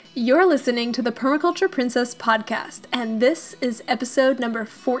You're listening to the Permaculture Princess podcast, and this is episode number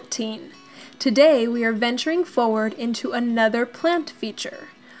 14. Today, we are venturing forward into another plant feature.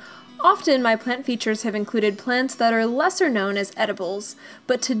 Often, my plant features have included plants that are lesser known as edibles,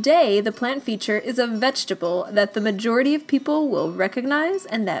 but today, the plant feature is a vegetable that the majority of people will recognize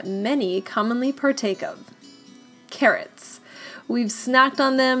and that many commonly partake of. Carrots. We've snacked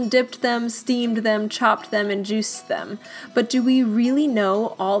on them, dipped them, steamed them, chopped them, and juiced them. But do we really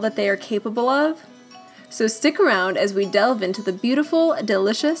know all that they are capable of? So stick around as we delve into the beautiful,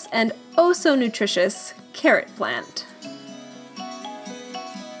 delicious, and oh so nutritious carrot plant.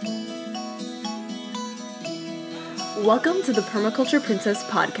 Welcome to the Permaculture Princess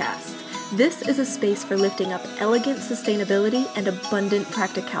podcast. This is a space for lifting up elegant sustainability and abundant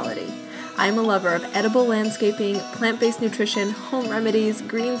practicality. I'm a lover of edible landscaping, plant-based nutrition, home remedies,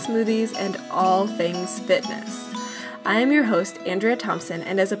 green smoothies, and all things fitness. I am your host, Andrea Thompson,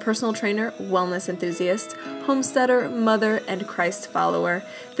 and as a personal trainer, wellness enthusiast, homesteader, mother, and Christ follower,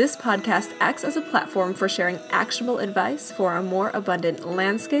 this podcast acts as a platform for sharing actionable advice for a more abundant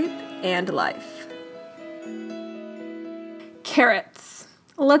landscape and life. Carrots.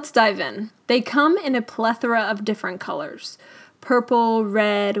 Let's dive in. They come in a plethora of different colors. Purple,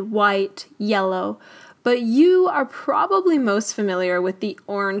 red, white, yellow, but you are probably most familiar with the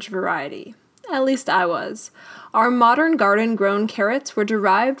orange variety. At least I was. Our modern garden-grown carrots were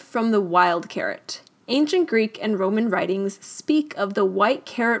derived from the wild carrot. Ancient Greek and Roman writings speak of the white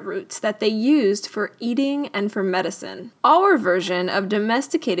carrot roots that they used for eating and for medicine. Our version of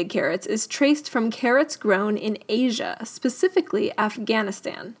domesticated carrots is traced from carrots grown in Asia, specifically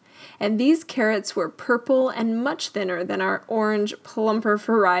Afghanistan. And these carrots were purple and much thinner than our orange, plumper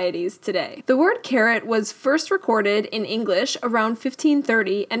varieties today. The word carrot was first recorded in English around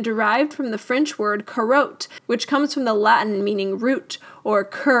 1530 and derived from the French word carotte, which comes from the Latin meaning root, or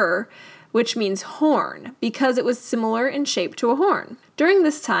cur, which means horn, because it was similar in shape to a horn. During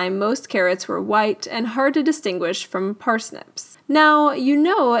this time, most carrots were white and hard to distinguish from parsnips. Now, you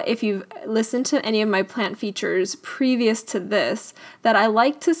know, if you've listened to any of my plant features previous to this, that I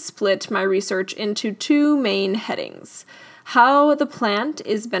like to split my research into two main headings: how the plant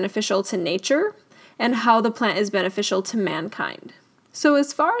is beneficial to nature and how the plant is beneficial to mankind. So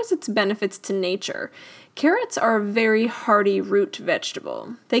as far as its benefits to nature, carrots are a very hardy root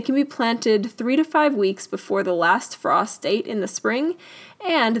vegetable. They can be planted 3 to 5 weeks before the last frost date in the spring,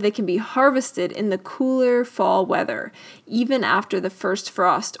 and they can be harvested in the cooler fall weather, even after the first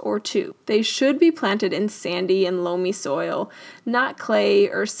frost or two. They should be planted in sandy and loamy soil, not clay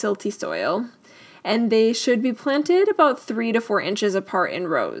or silty soil, and they should be planted about 3 to 4 inches apart in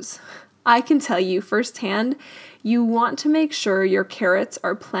rows. I can tell you firsthand, you want to make sure your carrots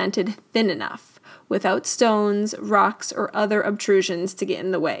are planted thin enough, without stones, rocks, or other obtrusions to get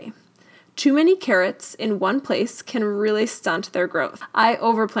in the way. Too many carrots in one place can really stunt their growth. I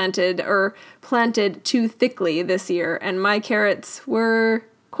overplanted or planted too thickly this year, and my carrots were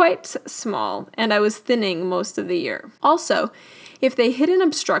quite small, and I was thinning most of the year. Also, if they hit an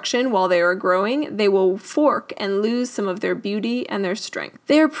obstruction while they are growing, they will fork and lose some of their beauty and their strength.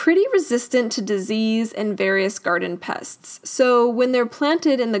 They are pretty resistant to disease and various garden pests, so when they're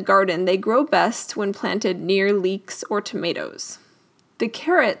planted in the garden, they grow best when planted near leeks or tomatoes. The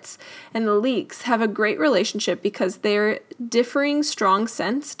carrots and the leeks have a great relationship because their differing strong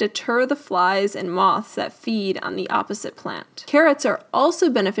scents deter the flies and moths that feed on the opposite plant. Carrots are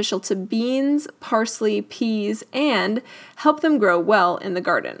also beneficial to beans, parsley, peas, and help them grow well in the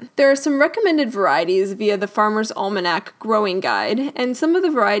garden. There are some recommended varieties via the Farmer's Almanac Growing Guide, and some of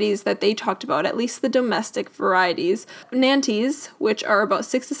the varieties that they talked about, at least the domestic varieties, Nantes, which are about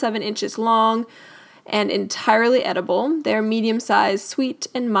 6 to 7 inches long, and entirely edible. They're medium-sized, sweet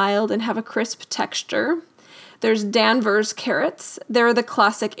and mild, and have a crisp texture. There's Danvers carrots. They're the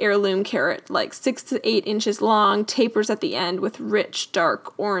classic heirloom carrot, like 6 to 8 inches long, tapers at the end with rich,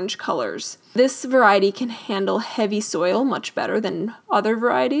 dark orange colors. This variety can handle heavy soil much better than other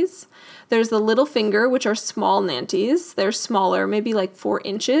varieties. There's the Little Finger, which are small Nantes. They're smaller, maybe like 4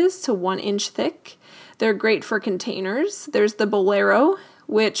 inches to 1 inch thick. They're great for containers. There's the Bolero,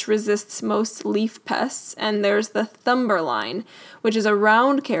 which resists most leaf pests, and there's the Thumberline, which is a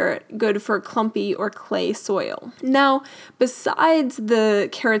round carrot good for clumpy or clay soil. Now, besides the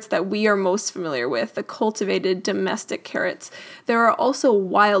carrots that we are most familiar with, the cultivated domestic carrots, there are also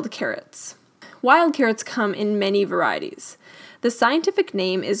wild carrots. Wild carrots come in many varieties. The scientific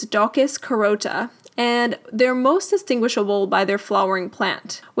name is Daucus carota, And they're most distinguishable by their flowering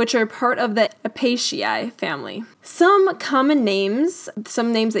plant, which are part of the Apiaceae family. Some common names,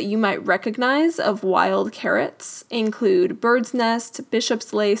 some names that you might recognize of wild carrots, include bird's nest,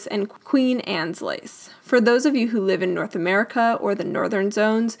 bishop's lace, and Queen Anne's lace. For those of you who live in North America or the northern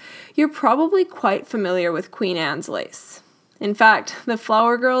zones, you're probably quite familiar with Queen Anne's lace. In fact, the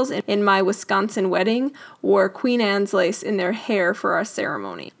flower girls in my Wisconsin wedding wore Queen Anne's lace in their hair for our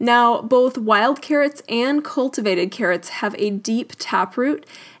ceremony. Now, both wild carrots and cultivated carrots have a deep taproot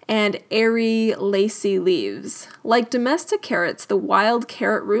and airy, lacy leaves. Like domestic carrots, the wild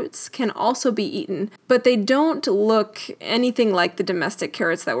carrot roots can also be eaten, but they don't look anything like the domestic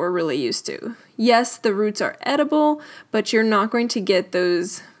carrots that we're really used to. Yes, the roots are edible, but you're not going to get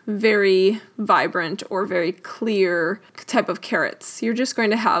those very vibrant or very clear type of carrots. You're just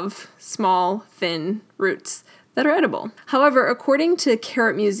going to have small, thin roots that are edible. However, according to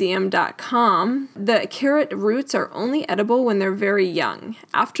carrotmuseum.com, the carrot roots are only edible when they're very young.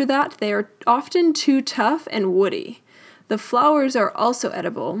 After that, they are often too tough and woody. The flowers are also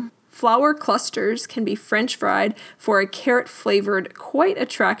edible. Flower clusters can be French fried for a carrot-flavored, quite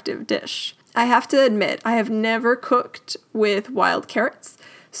attractive dish. I have to admit, I have never cooked with wild carrots,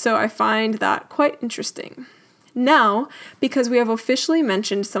 so I find that quite interesting. Now, because we have officially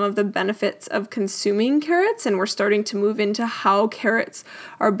mentioned some of the benefits of consuming carrots and we're starting to move into how carrots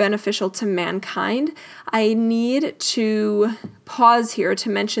are beneficial to mankind, I need to pause here to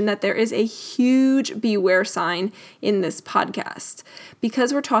mention that there is a huge beware sign in this podcast.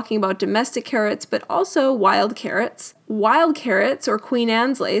 Because we're talking about domestic carrots, but also wild carrots or Queen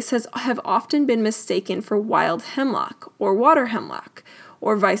Anne's lace have often been mistaken for wild hemlock or water hemlock,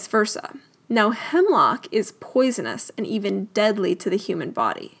 or vice versa. Now, hemlock is poisonous and even deadly to the human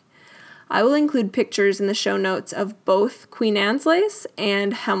body. I will include pictures in the show notes of both Queen Anne's lace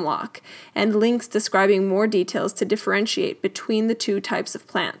and hemlock, and links describing more details to differentiate between the two types of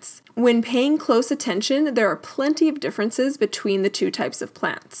plants. When paying close attention, there are plenty of differences between the two types of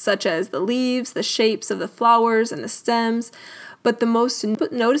plants, such as the leaves, the shapes of the flowers, and the stems, but the most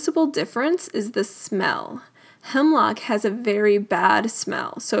noticeable difference is the smell. Hemlock has a very bad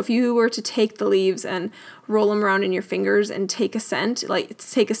smell. So if you were to take the leaves and roll them around in your fingers and take a scent, like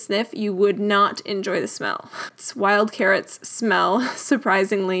take a sniff, you would not enjoy the smell. Wild carrots smell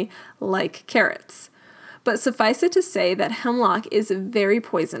surprisingly like carrots. But suffice it to say that hemlock is very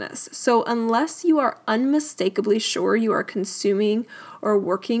poisonous. So unless you are unmistakably sure you are consuming or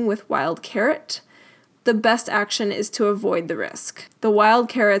working with wild carrot, the best action is to avoid the risk. The wild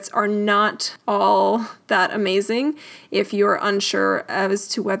carrots are not all that amazing if you're unsure as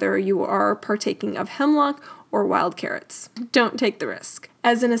to whether you are partaking of hemlock or wild carrots. Don't take the risk.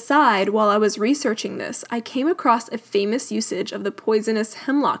 As an aside, while I was researching this, I came across a famous usage of the poisonous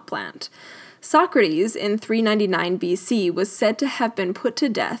hemlock plant. Socrates in 399 BC was said to have been put to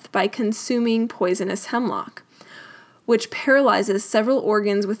death by consuming poisonous hemlock, which paralyzes several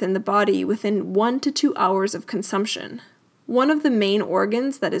organs within the body within 1 to 2 hours of consumption. One of the main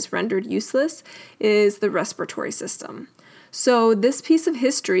organs that is rendered useless is the respiratory system. So this piece of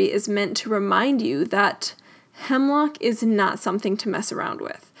history is meant to remind you that hemlock is not something to mess around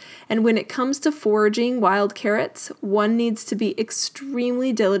with. And when it comes to foraging wild carrots, one needs to be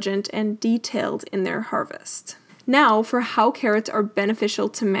extremely diligent and detailed in their harvest. Now, for how carrots are beneficial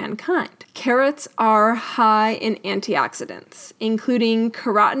to mankind. Carrots are high in antioxidants, including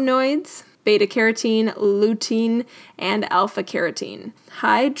carotenoids, beta-carotene, lutein, and alpha-carotene,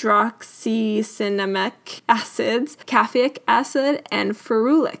 hydroxycinnamic acids, caffeic acid, and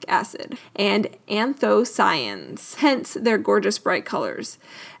ferulic acid, and anthocyanins, hence their gorgeous bright colors.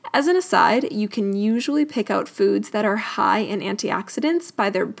 As an aside, you can usually pick out foods that are high in antioxidants by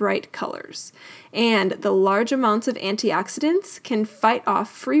their bright colors. And the large amounts of antioxidants can fight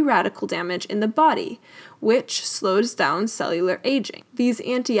off free radical damage in the body, which slows down cellular aging. These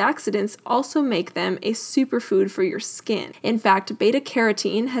antioxidants also make them a superfood for your skin. In fact,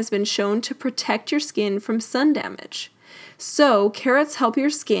 beta-carotene has been shown to protect your skin from sun damage. So, carrots help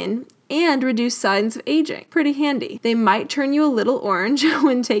your skin and reduce signs of aging. Pretty handy. They might turn you a little orange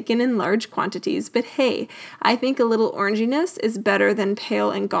when taken in large quantities, but hey, I think a little oranginess is better than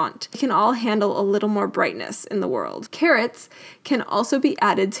pale and gaunt. We can all handle a little more brightness in the world. Carrots can also be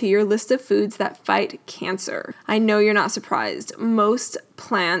added to your list of foods that fight cancer. I know you're not surprised. Most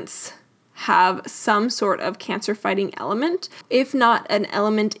plants have some sort of cancer-fighting element. If not an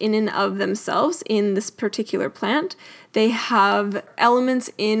element in and of themselves in this particular plant, they have elements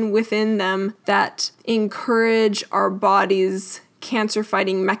within them that encourage our body's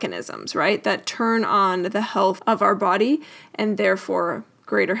cancer-fighting mechanisms, right? That turn on the health of our body and therefore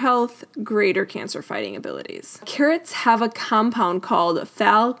greater health, greater cancer fighting abilities. Carrots have a compound called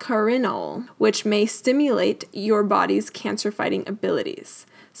falcarinol, which may stimulate your body's cancer fighting abilities.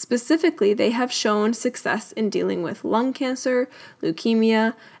 Specifically, they have shown success in dealing with lung cancer,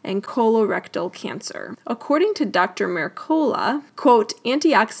 leukemia, and colorectal cancer. According to Dr. Mercola, quote,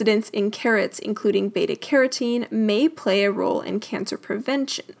 antioxidants in carrots, including beta-carotene, may play a role in cancer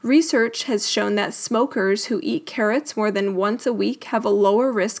prevention. Research has shown that smokers who eat carrots more than once a week have a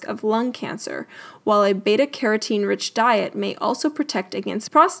lower risk of lung cancer, while a beta-carotene-rich diet may also protect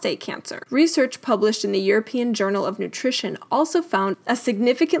against prostate cancer. Research published in the European Journal of Nutrition also found a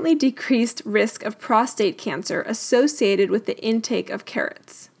significantly decreased risk of prostate cancer associated with the intake of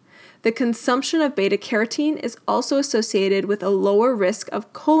carrots. The consumption of beta-carotene is also associated with a lower risk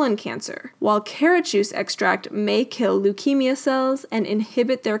of colon cancer, while carrot juice extract may kill leukemia cells and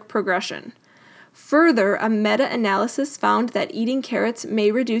inhibit their progression. Further, a meta-analysis found that eating carrots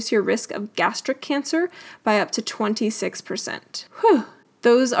may reduce your risk of gastric cancer by up to 26%. Whew!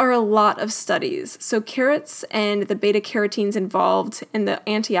 Those are a lot of studies. So carrots and the beta-carotenes involved and the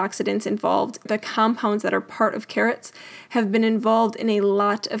antioxidants involved, the compounds that are part of carrots, have been involved in a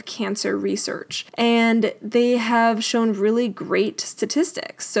lot of cancer research. And they have shown really great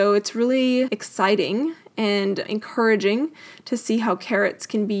statistics. So it's really exciting and encouraging to see how carrots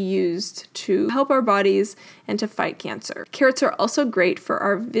can be used to help our bodies and to fight cancer. Carrots are also great for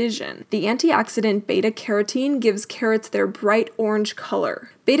our vision. The antioxidant beta-carotene gives carrots their bright orange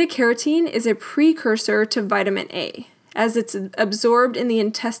color. Beta-carotene is a precursor to vitamin A, as it's absorbed in the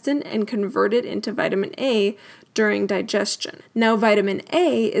intestine and converted into vitamin A during digestion. Now, vitamin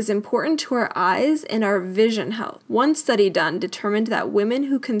A is important to our eyes and our vision health. One study done determined that women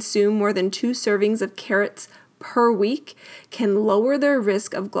who consume more than 2 servings of carrots per week can lower their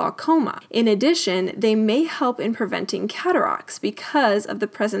risk of glaucoma. In addition, they may help in preventing cataracts because of the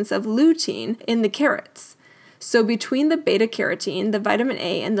presence of lutein in the carrots. So between the beta-carotene, the vitamin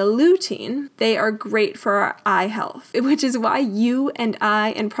A, and the lutein, they are great for our eye health, which is why you and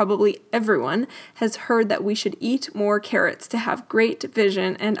I and probably everyone has heard that we should eat more carrots to have great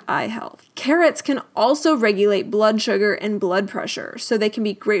vision and eye health. Carrots can also regulate blood sugar and blood pressure, so they can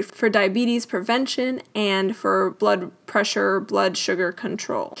be great for diabetes prevention and for blood pressure, blood sugar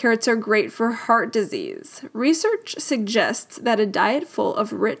control. Carrots are great for heart disease. Research suggests that a diet full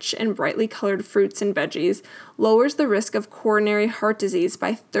of rich and brightly colored fruits and veggies lowers the risk of coronary heart disease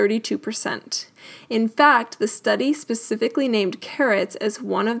by 32%. In fact, the study specifically named carrots as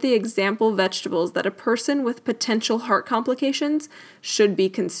one of the example vegetables that a person with potential heart complications should be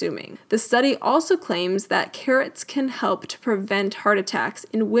consuming. The study also claims that carrots can help to prevent heart attacks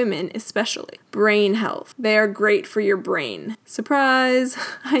in women especially. Brain health. They are great for your brain. Surprise!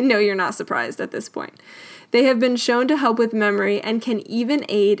 I know you're not surprised at this point. They have been shown to help with memory and can even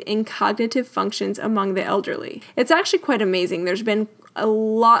aid in cognitive functions among the elderly. It's actually quite amazing. There's been a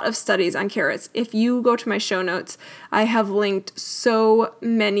lot of studies on carrots. If you go to my show notes, I have linked so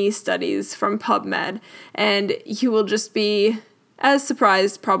many studies from PubMed, and you will just be as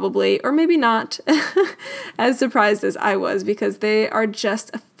surprised probably, or maybe not, as surprised as I was, because they are just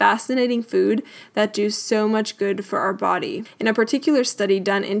a fascinating food that do so much good for our body. In a particular study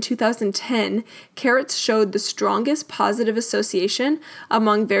done in 2010, carrots showed the strongest positive association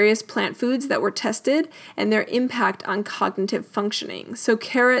among various plant foods that were tested and their impact on cognitive functioning. So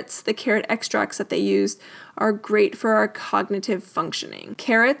carrots, the carrot extracts that they used, are great for our cognitive functioning.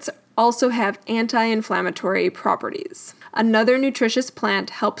 Carrots also have anti-inflammatory properties. Another nutritious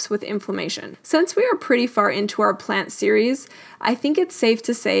plant helps with inflammation. Since we are pretty far into our plant series, I think it's safe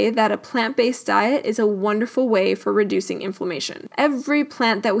to say that a plant-based diet is a wonderful way for reducing inflammation. Every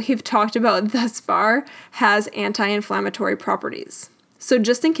plant that we've talked about thus far has anti-inflammatory properties. So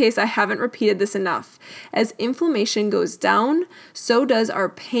just in case I haven't repeated this enough, as inflammation goes down, so does our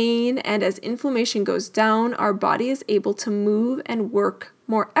pain, and as inflammation goes down, our body is able to move and work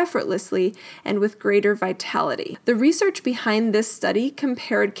more effortlessly and with greater vitality. The research behind this study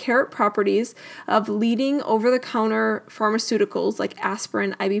compared carrot properties of leading over-the-counter pharmaceuticals like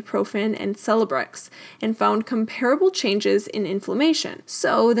aspirin, ibuprofen, and Celebrex and found comparable changes in inflammation.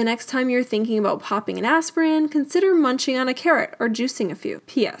 So the next time you're thinking about popping an aspirin, consider munching on a carrot or juicing a few.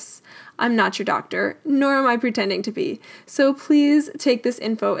 P.S. I'm not your doctor, nor am I pretending to be, so please take this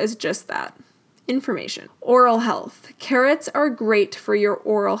info as just that. Information. Oral health. Carrots are great for your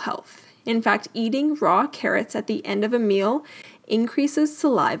oral health. In fact, eating raw carrots at the end of a meal increases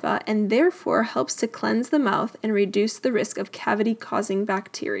saliva, and therefore helps to cleanse the mouth and reduce the risk of cavity-causing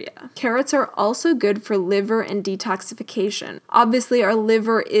bacteria. Carrots are also good for liver and detoxification. Obviously, our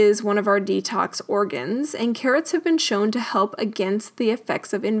liver is one of our detox organs, and carrots have been shown to help against the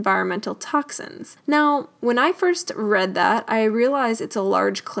effects of environmental toxins. Now, when I first read that, I realized it's a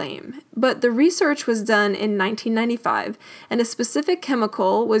large claim, but the research was done in 1995, and a specific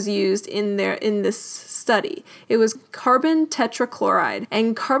chemical was used in this study. It was carbon tetrachloride,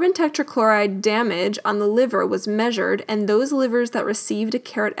 and carbon tetrachloride damage on the liver was measured, and those livers that received a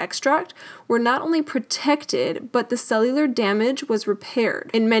carrot extract were not only protected, but the cellular damage was repaired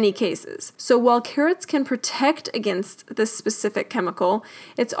in many cases. So while carrots can protect against this specific chemical,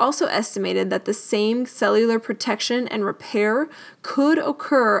 it's also estimated that the same cellular protection and repair could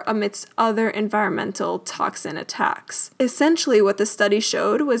occur amidst other environmental toxin attacks. Essentially, what the study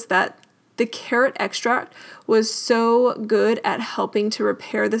showed was that the carrot extract was so good at helping to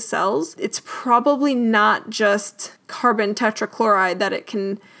repair the cells. It's probably not just carbon tetrachloride that it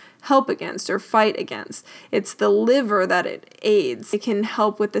can help against or fight against. It's the liver that it aids. It can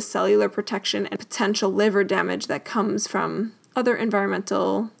help with the cellular protection and potential liver damage that comes from other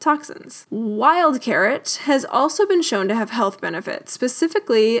environmental toxins. Wild carrot has also been shown to have health benefits.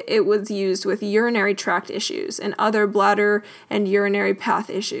 Specifically, it was used with urinary tract issues and other bladder and urinary path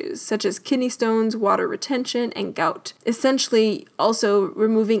issues, such as kidney stones, water retention, and gout. Essentially, also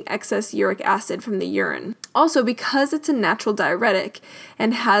removing excess uric acid from the urine. Also, because it's a natural diuretic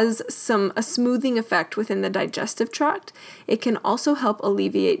and has a smoothing effect within the digestive tract, it can also help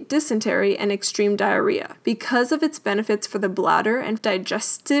alleviate dysentery and extreme diarrhea. Because of its benefits for the bladder and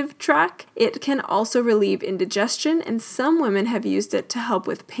digestive tract, it can also relieve indigestion, and some women have used it to help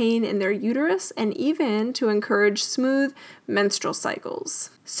with pain in their uterus and even to encourage smooth menstrual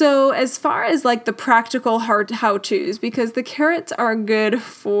cycles. So as far as like the practical how-tos, because the carrots are good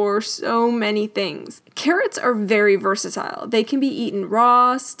for so many things. Carrots are very versatile. They can be eaten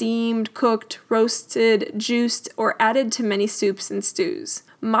raw, steamed, cooked, roasted, juiced, or added to many soups and stews.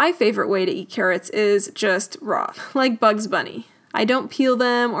 My favorite way to eat carrots is just raw, like Bugs Bunny. I don't peel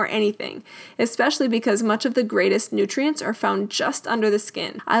them or anything, especially because much of the greatest nutrients are found just under the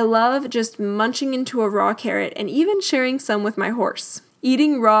skin. I love just munching into a raw carrot and even sharing some with my horse.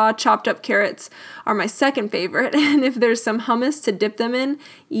 Eating raw, chopped up carrots are my second favorite, and if there's some hummus to dip them in,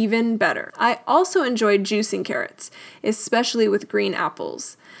 even better. I also enjoy juicing carrots, especially with green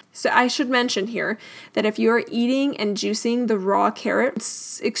apples. So I should mention here that if you are eating and juicing the raw carrot,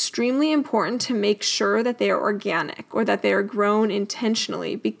 it's extremely important to make sure that they are organic or that they are grown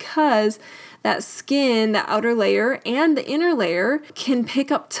intentionally, because that skin, the outer layer and the inner layer, can pick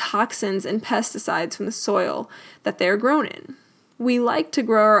up toxins and pesticides from the soil that they are grown in. We like to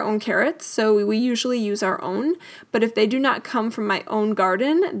grow our own carrots, so we usually use our own, but if they do not come from my own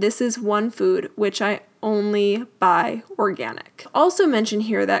garden, this is one food which I only buy organic. Also mention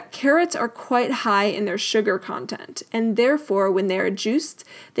here that carrots are quite high in their sugar content, and therefore when they are juiced,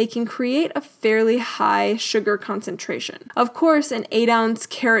 they can create a fairly high sugar concentration. Of course, an 8-ounce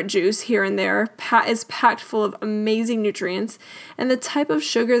carrot juice here and there is packed full of amazing nutrients, and the type of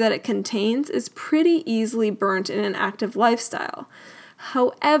sugar that it contains is pretty easily burnt in an active lifestyle.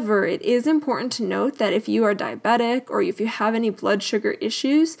 However, it is important to note that if you are diabetic or if you have any blood sugar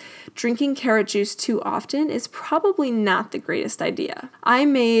issues, drinking carrot juice too often is probably not the greatest idea. I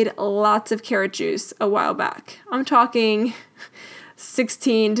made lots of carrot juice a while back. I'm talking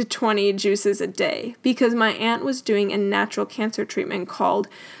 16 to 20 juices a day because my aunt was doing a natural cancer treatment called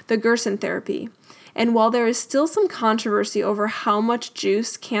the Gerson therapy. And while there is still some controversy over how much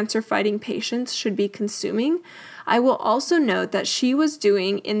juice cancer-fighting patients should be consuming, I will also note that she was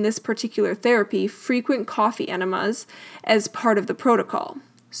doing, in this particular therapy, frequent coffee enemas as part of the protocol.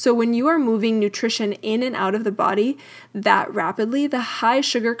 So when you are moving nutrition in and out of the body that rapidly, the high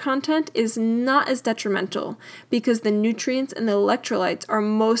sugar content is not as detrimental because the nutrients and the electrolytes are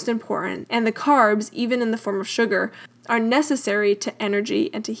most important, and the carbs, even in the form of sugar, are necessary to energy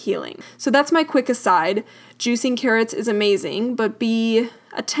and to healing. So that's my quick aside. Juicing carrots is amazing, but be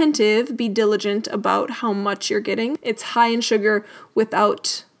attentive, be diligent about how much you're getting. It's high in sugar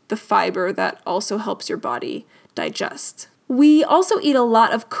without the fiber that also helps your body digest. We also eat a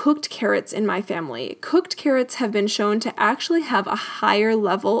lot of cooked carrots in my family. Cooked carrots have been shown to actually have a higher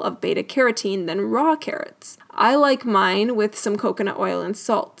level of beta carotene than raw carrots. I like mine with some coconut oil and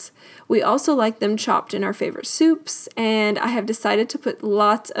salt. We also like them chopped in our favorite soups, and I have decided to put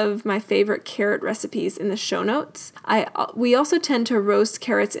lots of my favorite carrot recipes in the show notes. We also tend to roast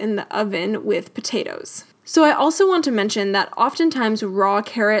carrots in the oven with potatoes. So I also want to mention that oftentimes raw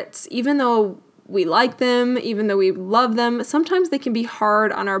carrots, even though we like them, even though we love them, sometimes they can be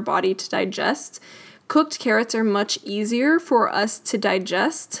hard on our body to digest. Cooked carrots are much easier for us to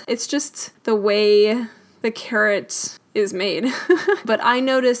digest. It's just the way the carrot is made. But I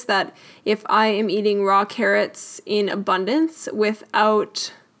notice that if I am eating raw carrots in abundance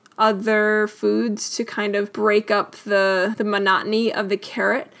without other foods to kind of break up the monotony of the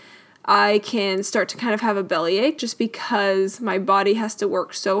carrot, I can start to kind of have a bellyache just because my body has to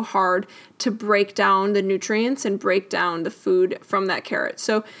work so hard to break down the nutrients and break down the food from that carrot.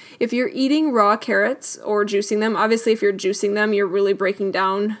 So if you're eating raw carrots or juicing them, obviously if you're juicing them, you're really breaking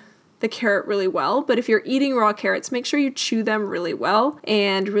down the carrot really well. But if you're eating raw carrots, make sure you chew them really well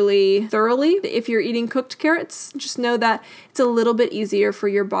and really thoroughly. If you're eating cooked carrots, just know that it's a little bit easier for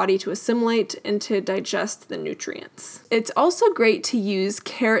your body to assimilate and to digest the nutrients. It's also great to use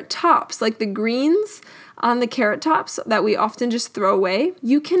carrot tops, like the greens on the carrot tops that we often just throw away.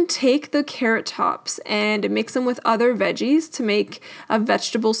 You can take the carrot tops and mix them with other veggies to make a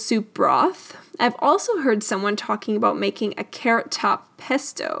vegetable soup broth. I've also heard someone talking about making a carrot top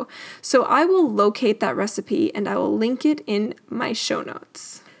pesto, so I will locate that recipe and I will link it in my show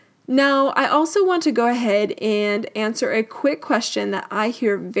notes. Now, I also want to go ahead and answer a quick question that I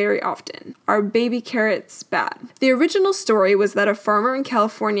hear very often. Are baby carrots bad? The original story was that a farmer in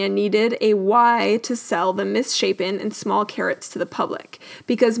California needed a Y to sell the misshapen and small carrots to the public,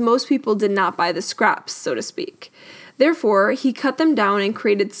 because most people did not buy the scraps, so to speak. Therefore, he cut them down and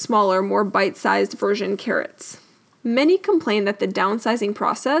created smaller, more bite-sized version carrots. Many complain that the downsizing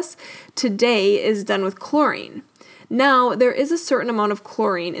process today is done with chlorine. Now, there is a certain amount of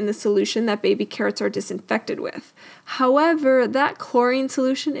chlorine in the solution that baby carrots are disinfected with. However, that chlorine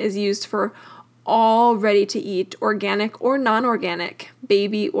solution is used for all ready-to-eat, organic or non-organic,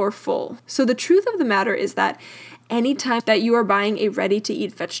 baby or full. So the truth of the matter is that anytime that you are buying a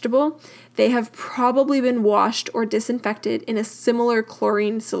ready-to-eat vegetable, they have probably been washed or disinfected in a similar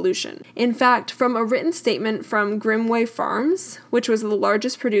chlorine solution. In fact, from a written statement from Grimway Farms, which was the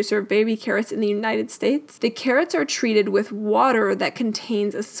largest producer of baby carrots in the United States, the carrots are treated with water that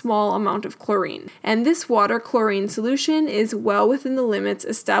contains a small amount of chlorine. And this water chlorine solution is well within the limits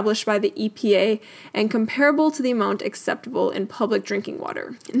established by the EPA and comparable to the amount acceptable in public drinking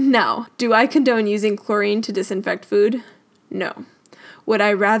water. Now, do I condone using chlorine to disinfect food? No. Would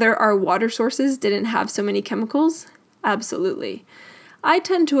I rather our water sources didn't have so many chemicals? Absolutely. I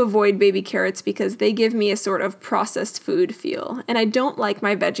tend to avoid baby carrots because they give me a sort of processed food feel, and I don't like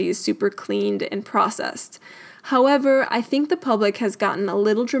my veggies super cleaned and processed. However, I think the public has gotten a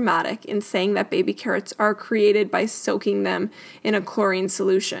little dramatic in saying that baby carrots are created by soaking them in a chlorine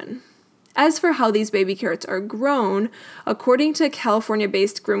solution. As for how these baby carrots are grown, according to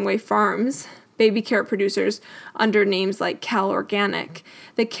California-based Grimway Farms, baby carrot producers under names like Cal Organic,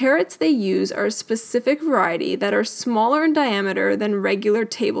 the carrots they use are a specific variety that are smaller in diameter than regular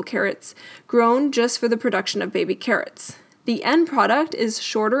table carrots, grown just for the production of baby carrots. The end product is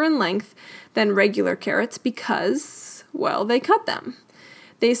shorter in length than regular carrots because, well, they cut them.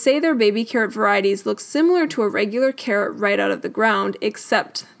 They say their baby carrot varieties look similar to a regular carrot right out of the ground,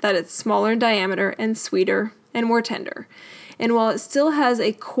 except that it's smaller in diameter and sweeter and more tender. And while it still has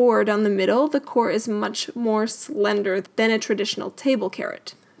a core down the middle, the core is much more slender than a traditional table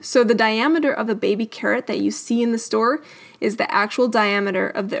carrot. So the diameter of a baby carrot that you see in the store is the actual diameter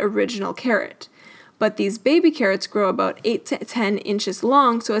of the original carrot. But these baby carrots grow about 8 to 10 inches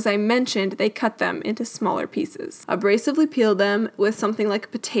long, so as I mentioned, they cut them into smaller pieces. Abrasively peel them with something like a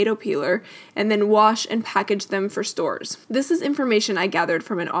potato peeler, and then wash and package them for stores. This is information I gathered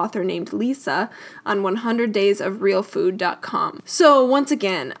from an author named Lisa on 100daysofrealfood.com. So once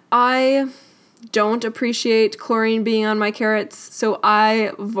again, I don't appreciate chlorine being on my carrots, so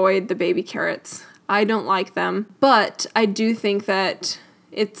I avoid the baby carrots. I don't like them, but I do think that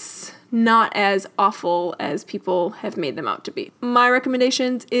it's not as awful as people have made them out to be. My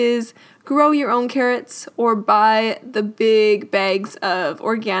recommendations is grow your own carrots or buy the big bags of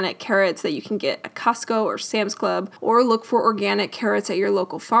organic carrots that you can get at Costco or Sam's Club, or look for organic carrots at your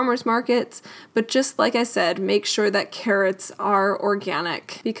local farmers markets. But just like I said, make sure that carrots are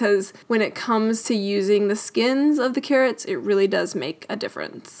organic, because when it comes to using the skins of the carrots, it really does make a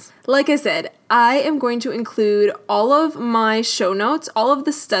difference. Like I said, I am going to include all of my show notes. All of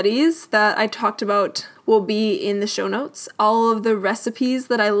the studies that I talked about will be in the show notes. All of the recipes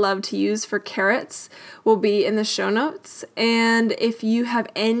that I love to use for carrots will be in the show notes. And if you have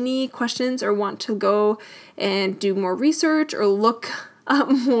any questions or want to go and do more research or look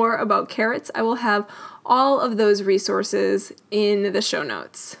more about carrots, I will have all of those resources in the show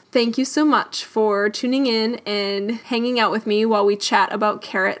notes. Thank you so much for tuning in and hanging out with me while we chat about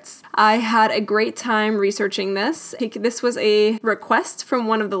carrots. I had a great time researching this. This was a request from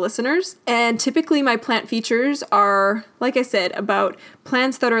one of the listeners, and typically my plant features are, like I said, about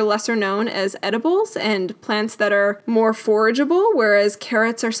plants that are lesser known as edibles and plants that are more forageable, whereas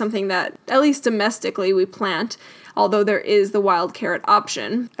carrots are something that, at least domestically, we plant, although there is the wild carrot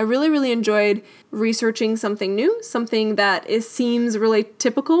option. I really enjoyed researching something new, something that seems really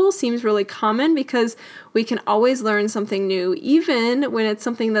typical, seems really common, because we can always learn something new, even when it's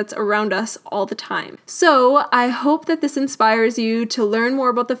something that's around us all the time. So I hope that this inspires you to learn more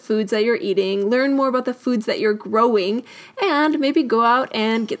about the foods that you're eating, learn more about the foods that you're growing, and maybe go out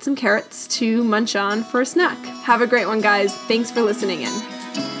and get some carrots to munch on for a snack. Have a great one, guys. Thanks for listening in.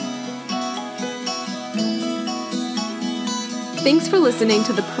 Thanks for listening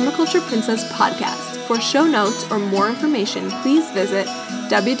to the Permaculture Princess podcast. For show notes or more information, please visit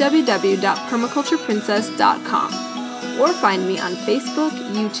www.permacultureprincess.com or find me on Facebook,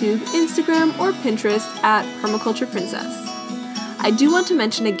 YouTube, Instagram, or Pinterest at Permaculture Princess. I do want to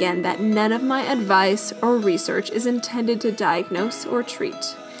mention again that none of my advice or research is intended to diagnose or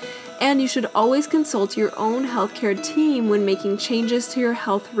treat. And you should always consult your own healthcare team when making changes to your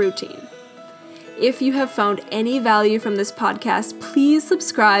health routine. If you have found any value from this podcast, please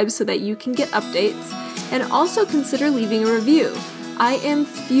subscribe so that you can get updates, and also consider leaving a review. I am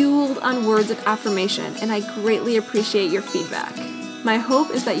fueled on words of affirmation, and I greatly appreciate your feedback. My hope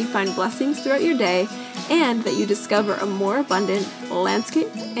is that you find blessings throughout your day and that you discover a more abundant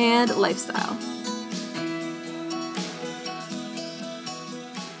landscape and lifestyle.